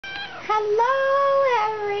Hello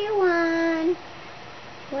everyone.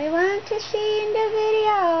 We want to see in the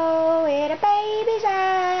video where the baby's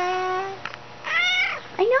at.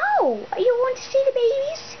 I know. You want to see the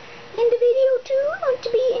babies in the video too? Want to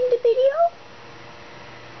be in the video?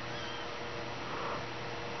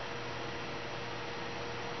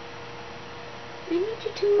 I need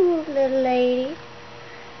you to move, little lady.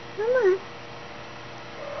 Come on.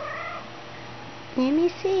 Let me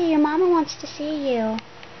see. Your mama wants to see you.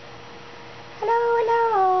 Hello,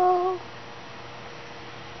 hello.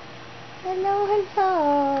 Hello,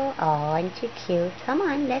 hello. Oh, aren't you cute? Come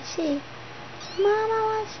on, let's see. Mama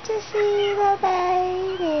wants to see the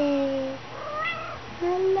baby.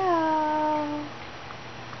 Hello.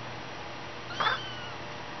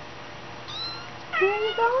 Where are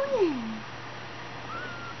you going?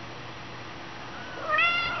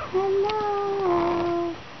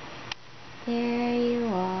 Hello. There you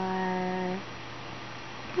are.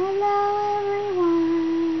 Hello,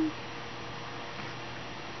 everyone.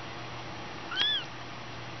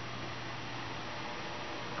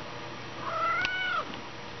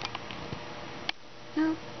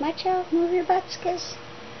 No, watch out. Move your buttskas.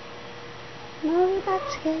 Move your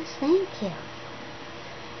buttskas. Thank you.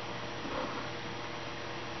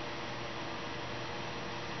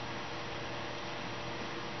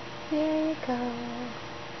 There you go.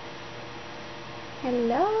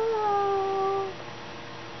 Hello.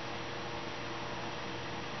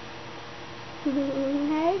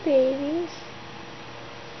 Hi, babies.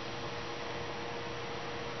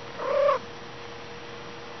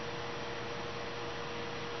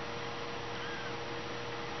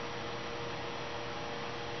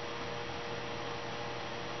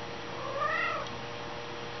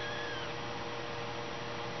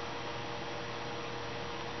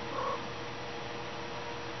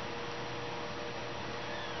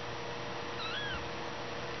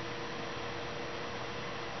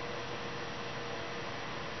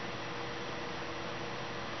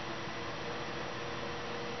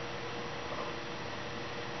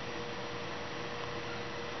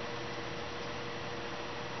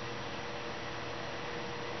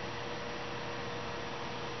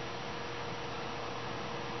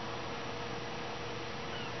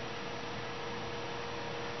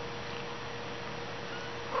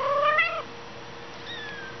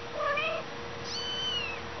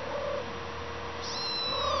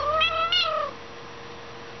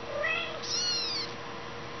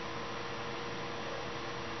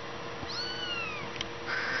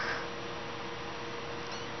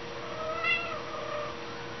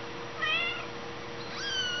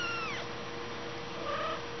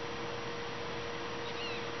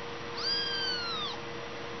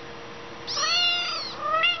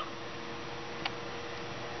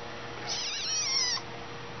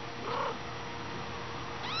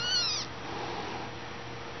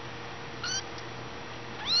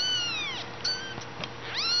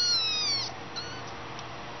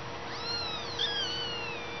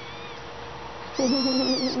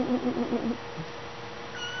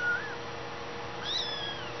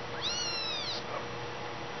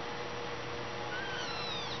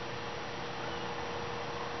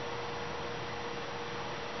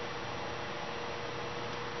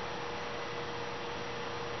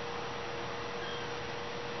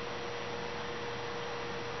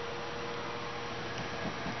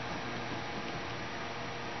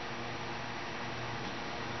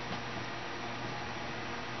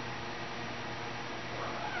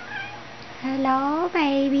 Hello,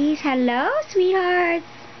 babies. Hello, sweethearts.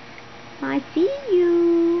 I see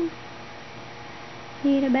you.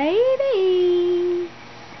 Little baby.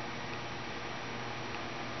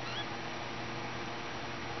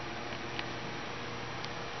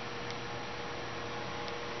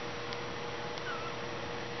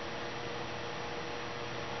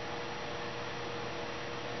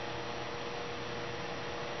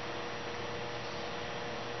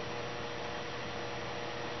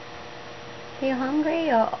 Are you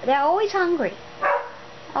hungry? Oh, they're always hungry.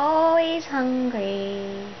 Always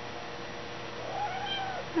hungry.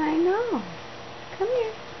 I know. Come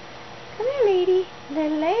here. Come here, lady.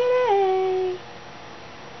 Little lady.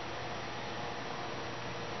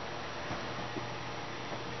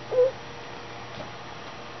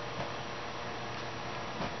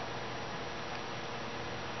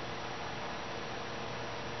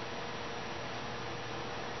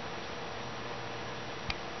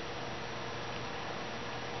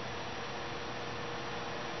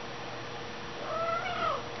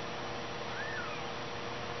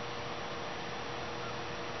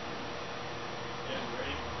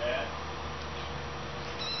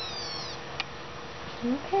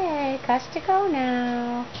 Okay, got to go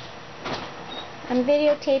now. I'm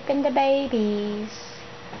videotaping the babies.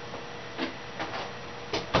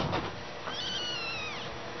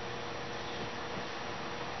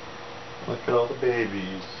 Look at all the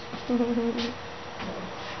babies. Did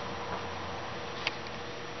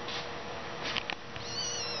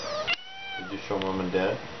you show Mom and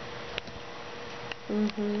Dad?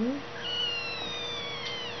 Mm-hmm.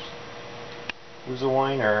 Who's a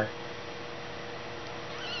whiner?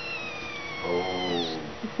 Oh.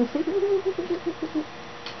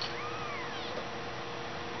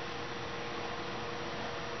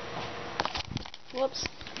 Whoops.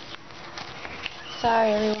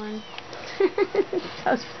 Sorry, everyone.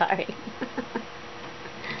 So sorry.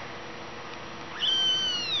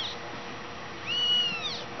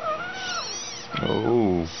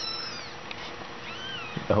 Oh.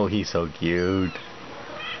 Oh, he's so cute.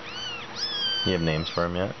 You have names for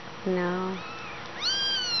him yet? No.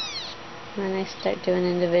 When I start doing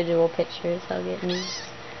individual pictures, I'll get names.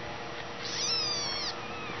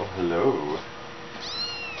 Oh, hello.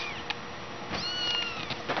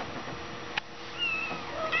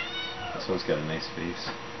 This one's got a nice face.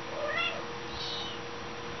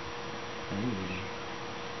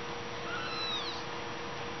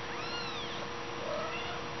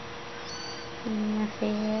 And the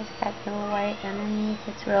face got the white underneath.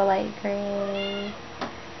 It's real light gray.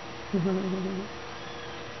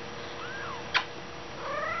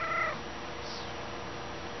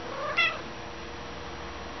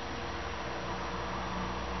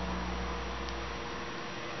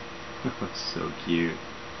 So cute.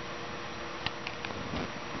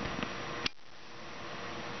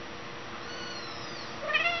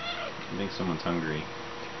 I think someone's hungry.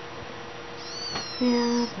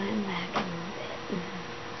 Yeah, putting back a little bit.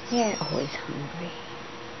 They're always hungry.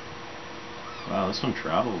 Wow, this one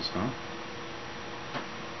travels, huh?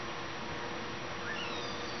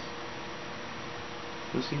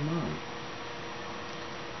 Pussy Mom.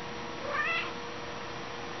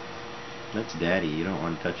 That's Daddy, you don't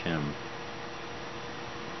want to touch him.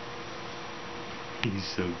 He's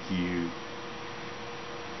so cute.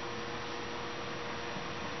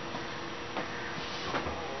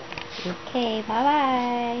 Okay,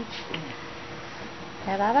 bye-bye.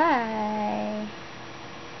 Bye-bye.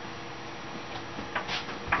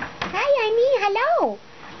 Hi, Amy. Hello.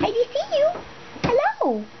 I see you.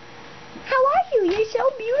 Hello. How are you? You're so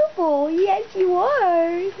beautiful. Yes, you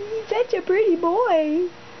are. You're such a pretty boy.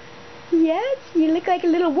 Yes, you look like a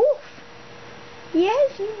little wolf.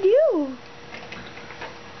 Yes, you do.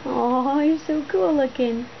 Oh, you're so cool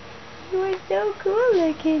looking. You are so cool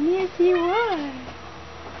looking. Yes, you are.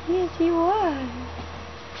 Yes, you are.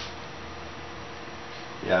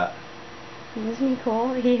 Yeah. Isn't he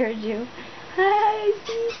cool? He heard you. Hi,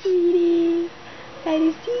 see you, sweetie. Hi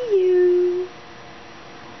to see you.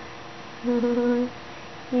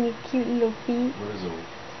 Any cute little feet. What is it?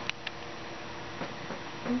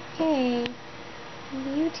 Okay.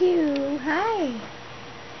 You too. Hi.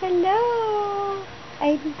 Hello.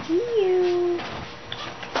 I see you.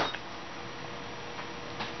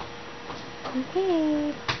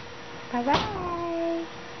 Okay. Bye-bye.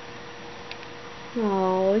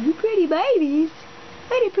 Oh, you pretty babies.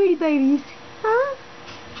 What are pretty babies? Huh?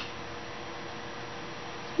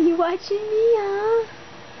 You watching me, huh?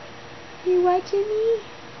 You watching me?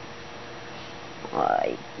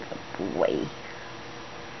 Oh, good boy.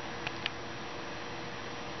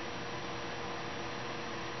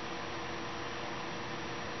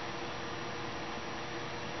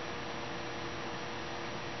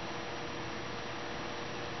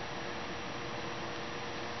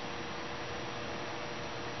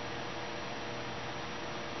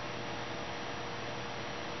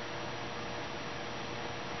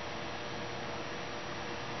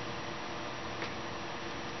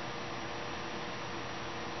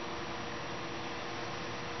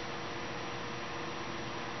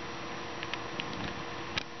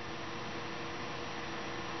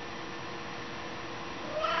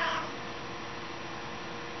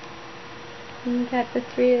 You got the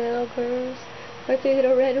 3 little girls, or 3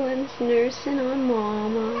 little red ones nursing on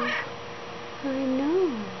Mama. I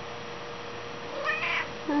know.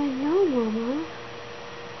 I know, Mama.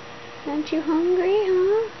 Aren't you hungry,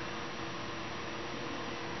 huh?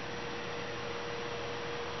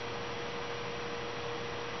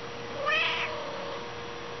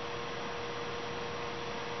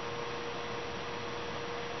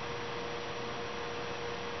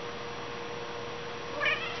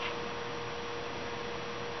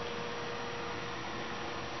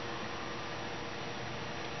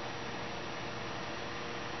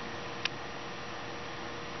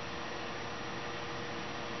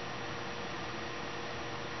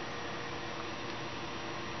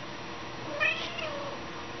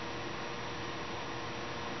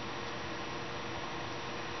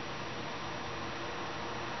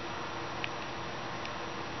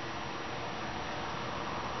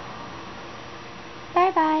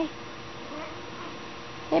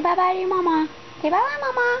 Say bye-bye to your mama. Say bye-bye,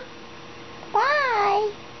 mama.